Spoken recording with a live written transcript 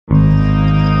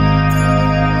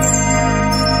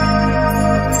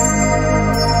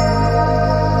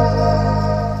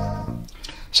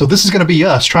So this is going to be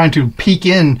us trying to peek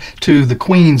into the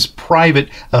Queen's private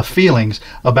feelings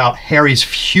about Harry's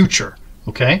future.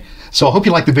 Okay, so I hope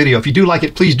you like the video. If you do like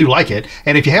it, please do like it.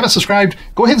 And if you haven't subscribed,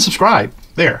 go ahead and subscribe.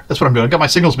 There, that's what I'm doing. I got my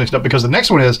signals mixed up because the next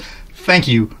one is thank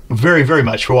you very, very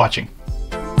much for watching.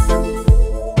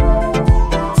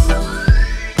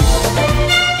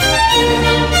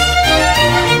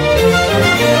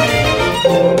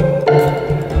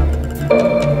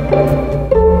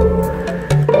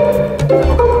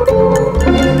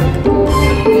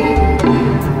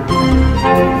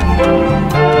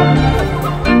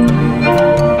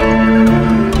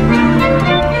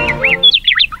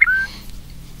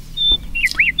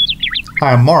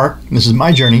 Hi, I'm Mark. This is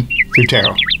my journey through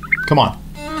tarot. Come on.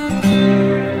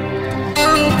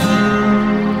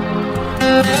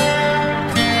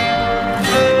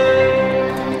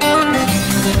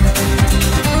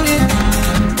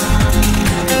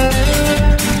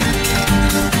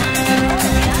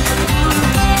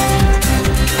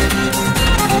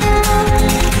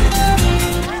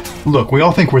 Look, we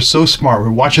all think we're so smart.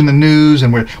 We're watching the news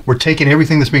and we're taking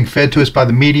everything that's being fed to us by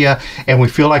the media, and we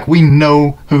feel like we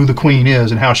know who the Queen is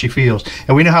and how she feels.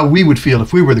 And we know how we would feel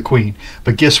if we were the Queen.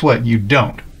 But guess what? You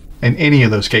don't. In any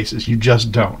of those cases, you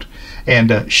just don't.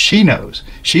 And she knows.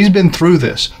 She's been through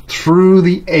this, through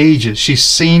the ages. She's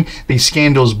seen these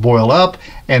scandals boil up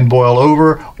and boil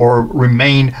over or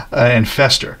remain and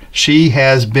fester. She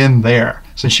has been there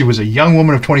since she was a young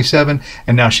woman of 27,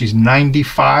 and now she's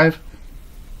 95.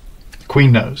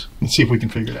 Queen knows. Let's see if we can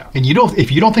figure it out. And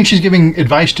if you don't think she's giving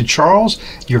advice to Charles,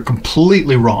 you're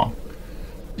completely wrong.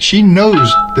 She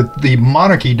knows that the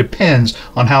monarchy depends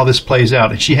on how this plays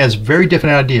out, and she has very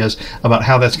different ideas about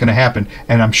how that's going to happen.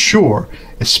 And I'm sure,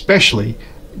 especially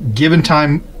given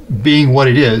time being what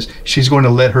it is, she's going to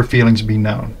let her feelings be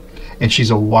known. And she's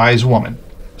a wise woman.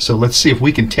 So let's see if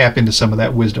we can tap into some of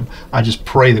that wisdom. I just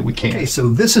pray that we can. Okay, so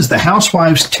this is the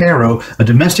Housewives Tarot, a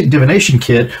domestic divination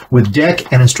kit with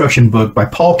deck and instruction book by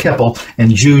Paul Keppel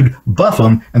and Jude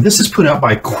Buffum. And this is put out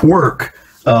by Quirk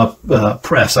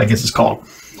Press, I guess it's called.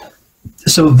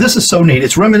 So this is so neat.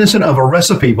 It's reminiscent of a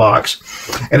recipe box.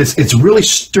 And it's really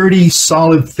sturdy,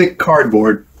 solid, thick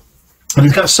cardboard. And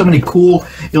it's got so many cool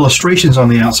illustrations on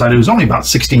the outside. It was only about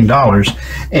 $16.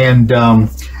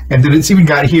 And then it's even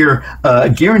got here,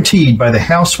 guaranteed by the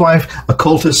Housewife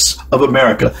Occultists of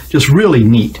America. Just really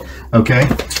neat, okay?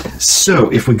 So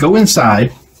if we go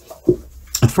inside,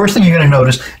 the first thing you're going to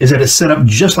notice is that it's set up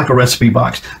just like a recipe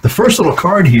box. The first little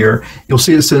card here, you'll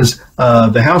see it says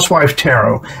the Housewife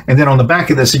Tarot. And then on the back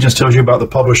of this, it just tells you about the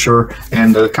publisher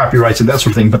and the copyrights and that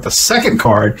sort of thing. But the second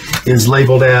card is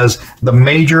labeled as the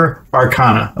Major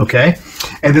Arcana, okay?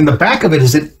 And then the back of it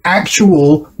is an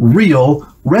actual, real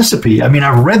recipe. I mean,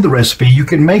 I've read the recipe. You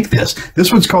can make this.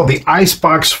 This one's called the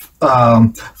Icebox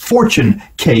Fortune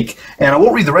Cake. And I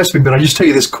won't read the recipe, but I'll just tell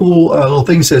you this cool little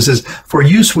thing says for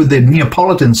use with the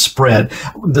Neapolitan spread.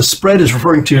 The spread is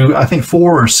referring to, I think,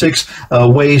 4 or 6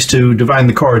 ways to divide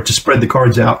the card, to spread the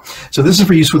cards out. So this is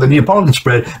for use with the Neapolitan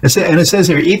spread. And it says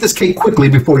here, eat this cake quickly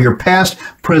before your past,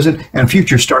 present, and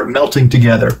future start melting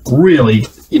together. Really,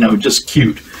 you know, just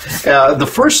cute. The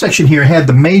first section here had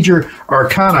the Major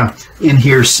Arcana in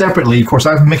here separately. Of course,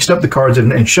 I've mixed up the cards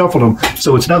and shuffled them,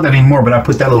 so it's not that anymore, but I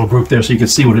put that little group there so you can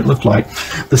see what it looked like.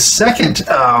 The second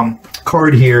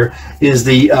card here is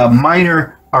the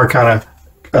Minor Arcana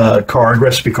card,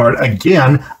 recipe card.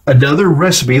 Again, another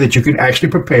recipe that you can actually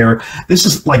prepare. This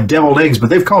is like deviled eggs, but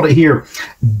they've called it here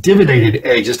divinated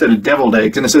eggs instead of deviled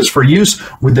eggs. And it says for use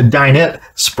with the dinette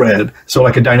spread, so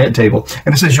like a dinette table.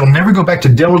 And it says you'll never go back to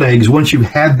deviled eggs once you've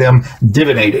had them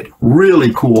divinated.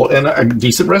 Really cool and a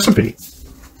decent recipe.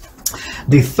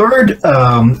 The third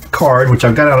card, which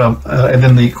I've got out of, and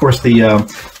then of course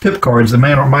the pip cards, the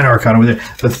Minor Arcana with it.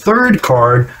 The third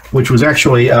card, which was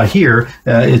actually here,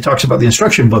 it talks about the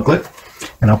instruction booklet.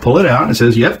 And I'll pull it out and it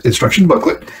says, yep, instruction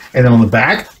booklet. And then on the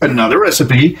back, another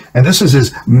recipe. And this is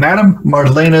his Madame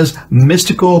Marlena's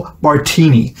Mystical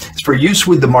Martini. It's for use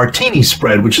with the martini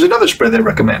spread, which is another spread they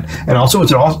recommend. And also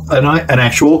it's an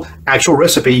actual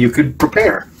recipe you could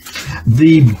prepare.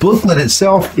 The booklet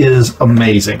itself is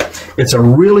amazing. It's a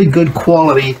really good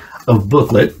quality of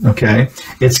booklet, okay?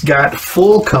 It's got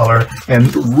full color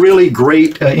and really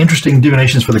great, interesting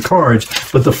divinations for the cards.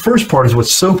 But the first part is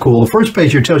what's so cool. The first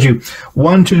page here tells you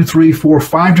 1, 2, 3, 4,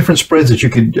 5 different spreads that you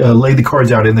could lay the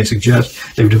cards out in. They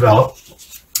suggest they've developed.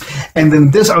 And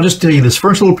then this, I'll just tell you this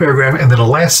first little paragraph and then a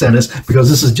last sentence, because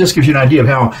this is just gives you an idea of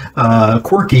how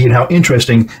quirky and how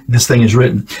interesting this thing is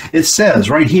written. It says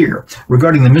right here,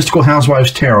 regarding the mystical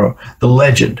Housewives Tarot, the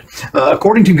legend.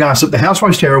 According to gossip, the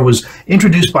Housewives Tarot was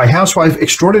introduced by housewife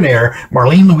extraordinaire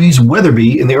Marlene Louise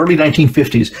Weatherby in the early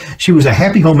 1950s. She was a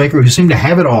happy homemaker who seemed to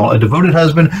have it all: a devoted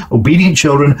husband, obedient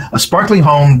children, a sparkling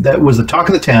home that was the talk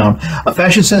of the town, a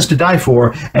fashion sense to die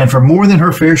for, and for more than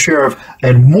her fair share of,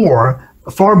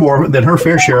 far more than her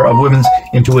fair share of women's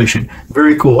intuition.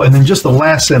 Very cool. And then just the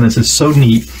last sentence is so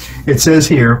neat. It says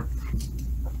here,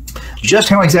 just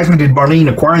how exactly did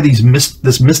Marlene acquire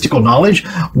this mystical knowledge?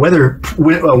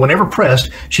 Whenever pressed,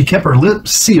 she kept her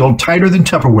lips sealed tighter than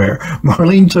Tupperware.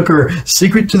 Marlene took her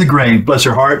secret to the grave, bless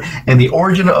her heart, and the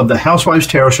origin of the Housewives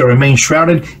Tarot shall remain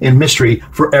shrouded in mystery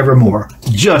forevermore.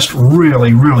 Just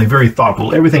really, really very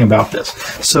thoughtful, everything about this.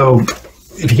 So,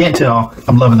 if you can't tell,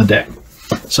 I'm loving the deck.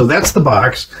 So that's the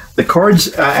box. The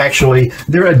cards, actually,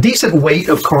 they're a decent weight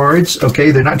of cards, okay?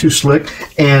 They're not too slick.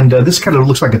 And this kind of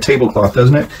looks like a tablecloth,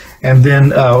 doesn't it? And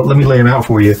then, let me lay them out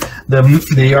for you.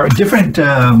 They are different,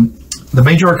 the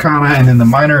major arcana and then the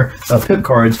minor pip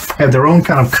cards have their own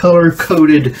kind of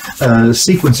color-coded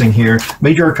sequencing here.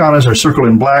 Major arcanas are circled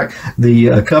in black.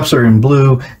 The cups are in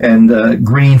blue and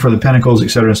green for the pentacles,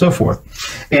 etc., and so forth.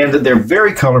 And they're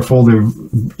very colorful. They're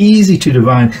easy to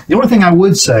divine. The only thing I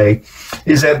would say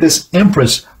is that this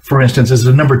Empress, for instance, is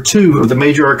the number 2 of the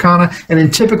major arcana, and in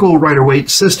typical Rider-Waite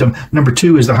system, number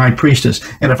 2 is the High Priestess.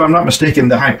 And if I'm not mistaken,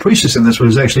 the High Priestess in this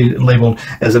was actually labeled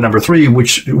as the number 3,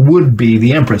 which would be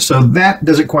the Empress. So that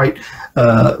doesn't quite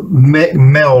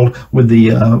meld with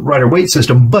the Rider-Waite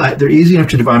system, but they're easy enough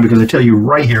to divine because I tell you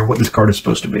right here what this card is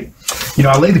supposed to be. You know,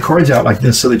 I lay the cards out like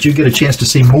this so that you get a chance to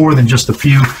see more than just the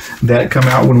few that come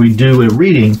out when we do a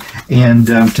reading, and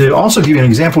to also give you an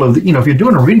example of, you know, if you're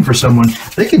doing a reading for someone,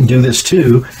 they can do this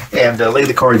too, and lay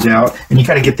the cards out, and you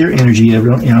kind of get their energy, you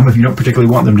know, if you don't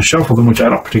particularly want them to shuffle them, which I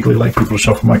don't particularly like people to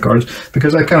shuffle my cards,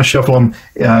 because I kind of shuffle them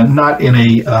not in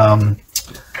a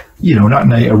you know, not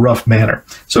in a rough manner.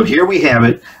 So here we have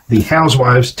it, the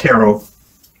Housewives Tarot.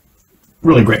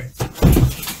 Really great.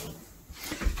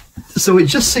 So it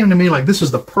just seemed to me like this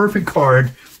is the perfect card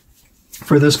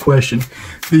for this question.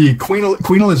 The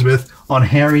Queen Elizabeth on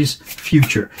Harry's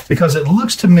future. Because it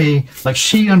looks to me like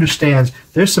she understands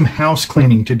there's some house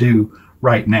cleaning to do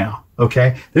right now.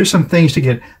 Okay? There's some things to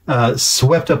get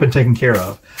swept up and taken care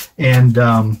of.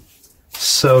 And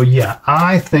so, yeah,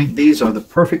 I think these are the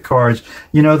perfect cards.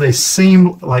 You know, they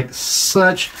seem like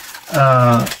such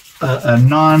a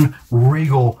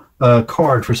non-regal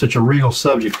card for such a regal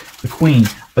subject, the Queen.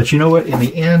 But you know what? In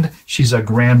the end, she's a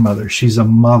grandmother. She's a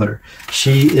mother.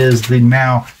 She is the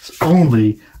now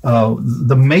only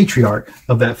the matriarch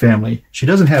of that family. She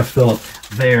doesn't have Philip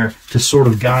there to sort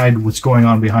of guide what's going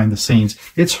on behind the scenes.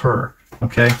 It's her.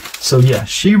 Okay, so yeah,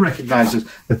 she recognizes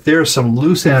that there are some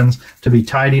loose ends to be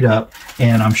tidied up,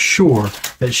 and I'm sure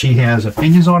that she has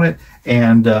opinions on it,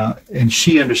 and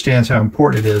she understands how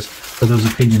important it is for those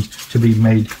opinions to be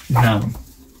made known,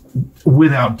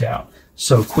 without doubt.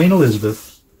 So Queen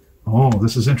Elizabeth, oh,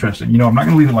 this is interesting. You know, I'm not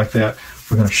going to leave it like that.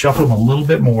 We're going to shuffle them a little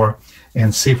bit more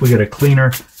and see if we get a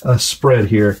cleaner spread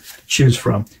here to choose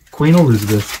from. Queen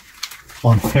Elizabeth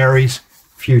on Harry's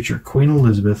future. Queen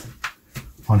Elizabeth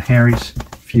on Harry's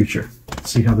future.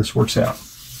 Let's see how this works out.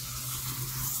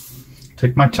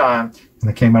 Take my time, and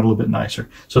it came out a little bit nicer.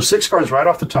 So 6 cards right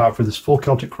off the top for this full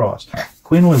Celtic cross.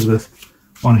 Queen Elizabeth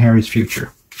on Harry's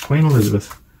future. Queen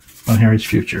Elizabeth on Harry's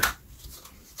future.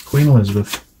 Queen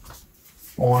Elizabeth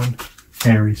on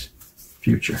Harry's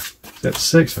future. Is that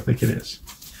 6? I think it is.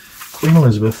 Queen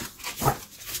Elizabeth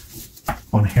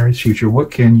on Harry's future.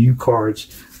 What can you cards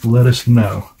let us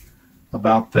know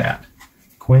about that?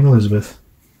 Queen Elizabeth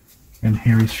and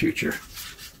Harry's future.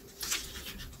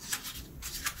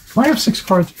 Do I have 6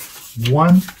 cards?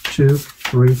 1, 2,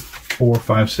 3, 4,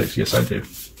 5, 6. Yes, I do.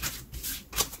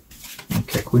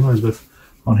 Okay, Queen Elizabeth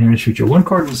on Harry's future. One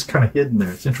card was kind of hidden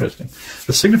there. It's interesting.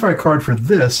 The signifier card for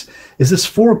this is this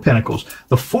 4 of Pentacles.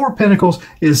 The 4 of Pentacles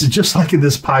is just like in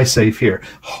this pie safe here,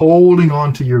 holding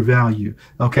on to your value.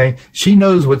 Okay, she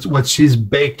knows what she's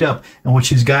baked up and what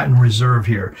she's got in reserve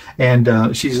here,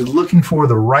 and she's looking for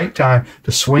the right time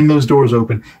to swing those doors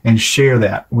open and share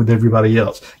that with everybody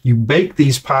else. You bake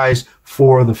these pies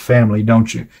for the family,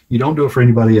 don't you? You don't do it for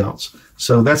anybody else.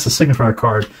 So that's the signifier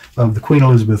card of the Queen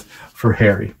Elizabeth for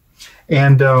Harry.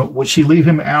 And would she leave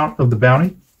him out of the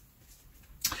bounty?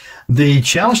 The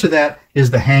challenge to that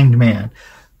is the Hanged Man.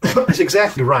 That's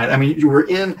exactly right. I mean, you were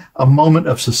in a moment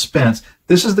of suspense.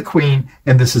 This is the Queen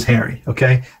and this is Harry.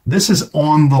 Okay, this is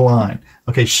on the line.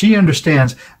 Okay, she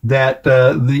understands that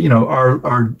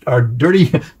our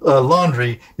dirty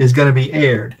laundry is going to be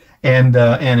aired, and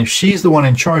if she's the one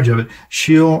in charge of it,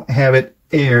 she'll have it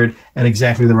aired at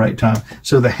exactly the right time.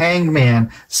 So the Hanged Man,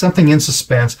 something in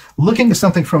suspense, looking at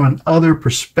something from another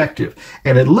perspective.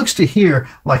 And it looks to here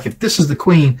like if this is the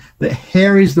Queen, that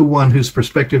Harry's the one whose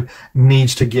perspective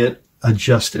needs to get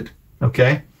adjusted.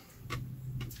 Okay?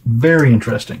 Very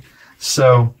interesting.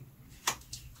 So,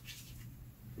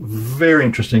 very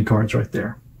interesting cards right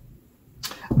there.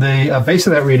 The base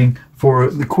of that reading for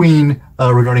the Queen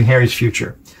regarding Harry's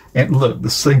future. And look, the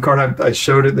same card I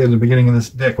showed it in the beginning of this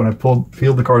deck when I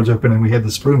peeled the cards open and we had the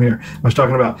spoon here. I was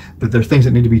talking about that there are things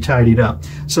that need to be tidied up.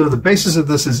 So the basis of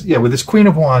this is, yeah, with this Queen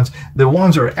of Wands, the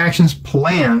wands are actions,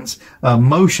 plans,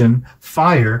 motion,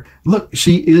 fire. Look,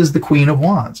 she is the Queen of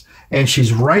Wands. And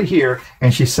she's right here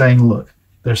and she's saying, look,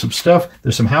 there's some stuff,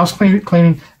 there's some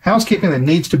housekeeping that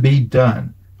needs to be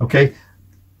done. Okay?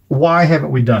 Why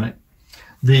haven't we done it?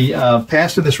 The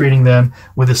past of this reading then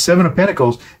with the Seven of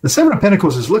Pentacles. The Seven of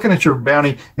Pentacles is looking at your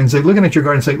bounty and looking at your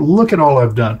garden and saying, look at all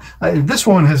I've done. This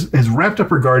woman has wrapped up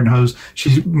her garden hose.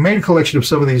 She's made a collection of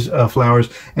some of these flowers,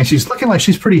 and she's looking like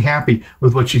she's pretty happy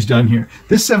with what she's done here.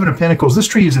 This Seven of Pentacles, this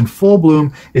tree is in full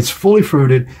bloom. It's fully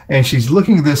fruited, and she's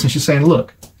looking at this and she's saying,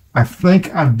 look, I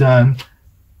think I've done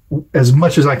as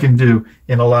much as I can do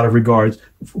in a lot of regards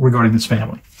regarding this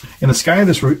family. In the sky of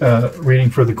this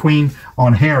reading for the Queen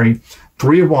on Harry,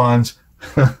 Three of Wands.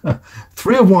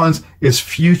 Three of Wands is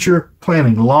future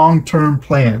planning, long-term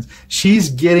plans. She's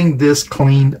getting this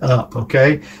cleaned up,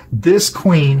 okay? This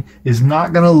Queen is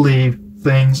not going to leave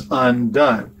things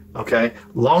undone, okay?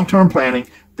 Long-term planning.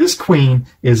 This Queen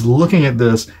is looking at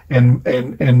this and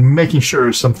making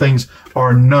sure some things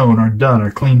are known, are done, are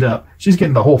cleaned up. She's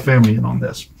getting the whole family in on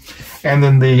this. And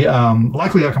then the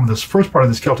likely outcome of this first part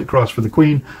of this Celtic cross for the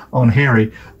Queen on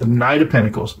Harry, the Knight of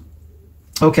Pentacles.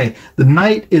 Okay, the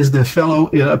Knight is the fellow,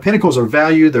 Pentacles are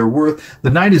value, they're worth.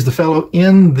 The Knight is the fellow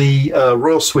in the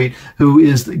royal suite who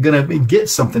is going to get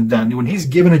something done. When he's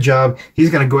given a job,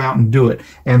 he's going to go out and do it.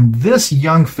 And this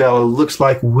young fellow looks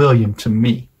like William to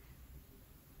me.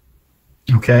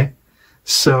 Okay,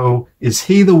 so is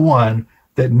he the one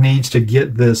that needs to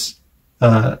get this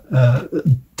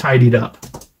tidied up?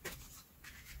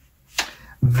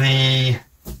 The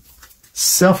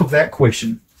self of that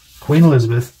question, Queen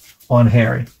Elizabeth on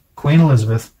Harry. Queen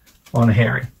Elizabeth on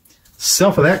Harry.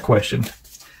 Self of that question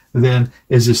then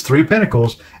is this Three of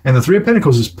Pentacles, and the Three of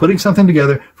Pentacles is putting something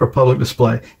together for public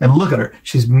display. And look at her.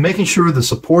 She's making sure the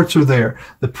supports are there,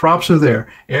 the props are there,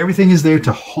 everything is there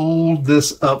to hold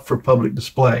this up for public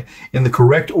display in the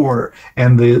correct order.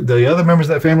 And the other members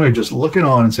of that family are just looking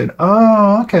on and saying,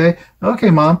 oh, okay,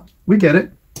 Mom, we get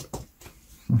it.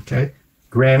 Okay,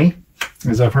 Granny,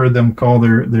 as I've heard them call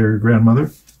their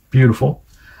grandmother. Beautiful.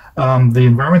 The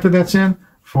environment that's in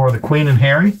for the Queen and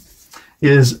Harry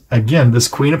is, again, this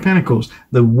Queen of Pentacles,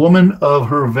 the woman of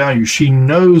her value. She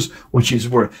knows what she's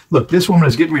worth. Look, this woman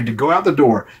is getting ready to go out the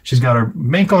door. She's got her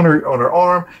mink on her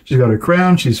arm. She's got her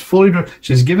crown. She's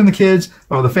she's given the kids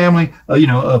or the family,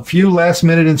 a few last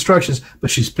minute instructions,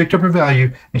 but she's picked up her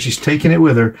value and she's taking it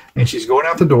with her and she's going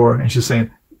out the door and she's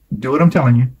saying, do what I'm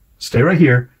telling you. Stay right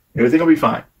here. Everything will be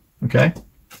fine. Okay?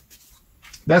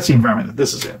 That's the environment that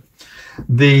this is in.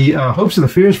 The hopes and the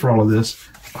fears for all of this,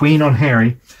 Queen on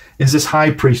Harry, is this High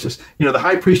Priestess. The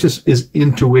High Priestess is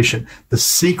intuition, the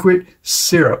secret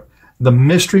syrup. The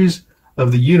mysteries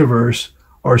of the universe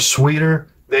are sweeter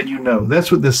than you know.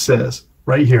 That's what this says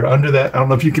right here under that. I don't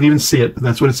know if you can even see it, but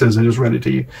that's what it says. I just read it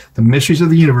to you. The mysteries of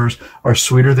the universe are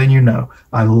sweeter than you know.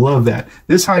 I love that.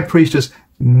 This High Priestess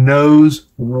knows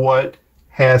what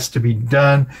has to be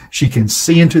done. She can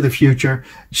see into the future.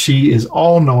 She is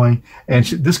all-knowing, and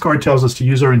this card tells us to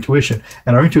use our intuition,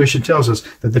 and our intuition tells us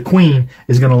that the Queen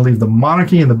is going to leave the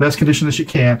monarchy in the best condition that she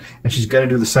can, and she's going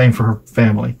to do the same for her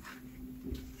family.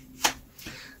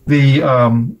 The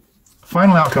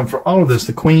final outcome for all of this,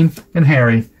 the Queen and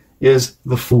Harry, is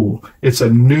the Fool. It's a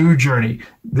new journey.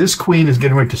 This Queen is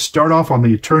getting ready to start off on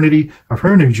the eternity of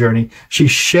her new journey. She's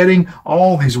shedding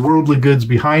all these worldly goods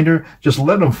behind her, just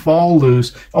letting them fall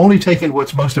loose, only taking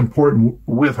what's most important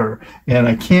with her. And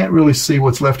I can't really see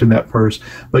what's left in that purse.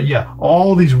 But yeah,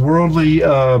 all these worldly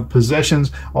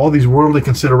possessions, all these worldly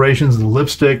considerations, the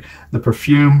lipstick, the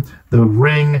perfume, the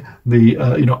ring,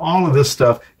 all of this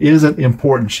stuff isn't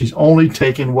important. She's only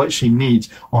taking what she needs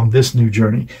on this new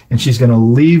journey. And she's going to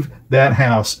leave that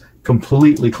house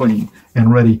completely clean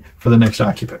and ready for the next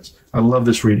occupants. I love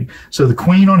this reading. So the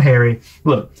Queen on Harry.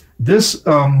 Look, this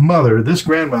this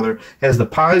grandmother has the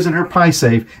pies in her pie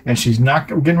safe, and she's not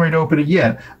getting ready to open it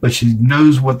yet, but she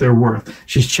knows what they're worth.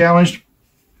 She's challenged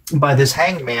by this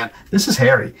hanged man. This is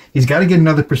Harry. He's got to get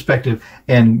another perspective,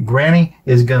 and Granny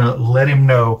is going to let him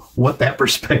know what that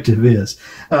perspective is.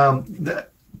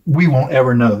 We won't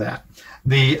ever know that.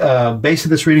 The base of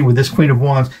this reading with this Queen of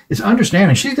Wands is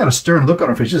understanding. She's got a stern look on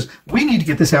her face. She says, we need to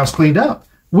get this house cleaned up.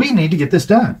 We need to get this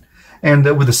done. And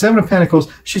with the Seven of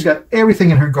Pentacles, she's got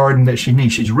everything in her garden that she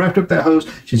needs. She's wrapped up that hose.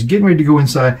 She's getting ready to go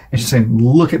inside, and she's saying,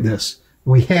 look at this.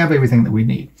 We have everything that we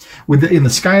need. In the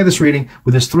sky of this reading,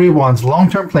 with this Three of Wands,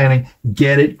 long-term planning,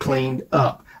 get it cleaned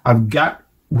up. I've got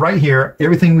right here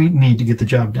everything we need to get the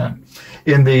job done.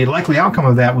 In the likely outcome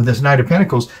of that, with this Knight of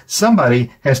Pentacles,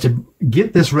 somebody has to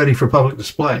get this ready for public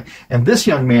display. And this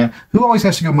young man, who always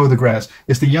has to go mow the grass,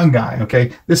 is the young guy.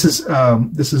 Okay, this is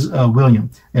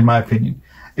William, in my opinion.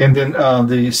 And then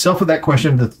the self of that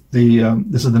question,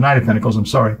 this is the Knight of Pentacles, I'm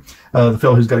sorry, the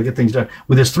fellow who's got to get things done.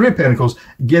 With this Three of Pentacles,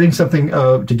 getting something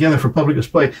together for public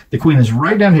display, the Queen is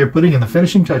right down here putting in the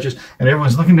finishing touches, and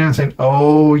everyone's looking down and saying,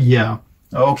 oh, yeah.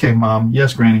 Okay, Mom.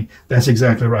 Yes, Granny. That's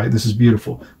exactly right. This is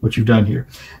beautiful, what you've done here.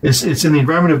 It's in the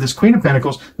environment of this Queen of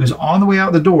Pentacles, who's on the way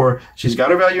out the door. She's got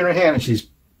her value in her hand, and she's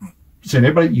saying,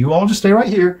 everybody, you all just stay right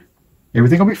here.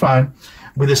 Everything will be fine.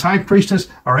 With this High Priestess,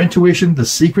 our intuition, the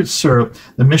secret syrup,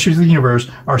 the mysteries of the universe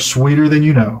are sweeter than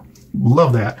you know.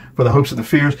 Love that, for the hopes and the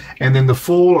fears. And then the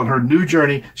Fool on her new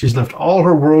journey. She's left all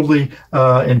her worldly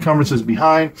encumbrances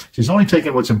behind. She's only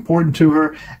taken what's important to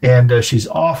her, and she's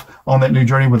off on that new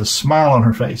journey with a smile on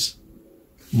her face.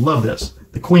 Love this.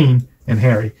 The Queen and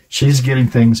Harry. She's getting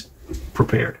things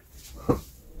prepared.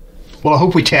 Well, I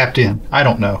hope we tapped in. I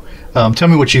don't know. Tell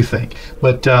me what you think.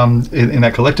 But in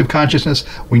that collective consciousness,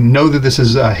 we know that this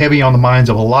is heavy on the minds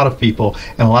of a lot of people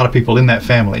and a lot of people in that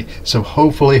family. So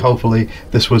hopefully,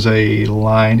 this was a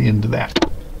line into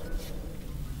that.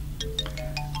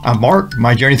 I'm Mark,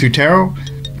 My Journey Through Tarot.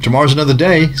 Tomorrow's another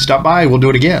day. Stop by. We'll do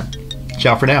it again.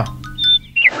 Ciao for now.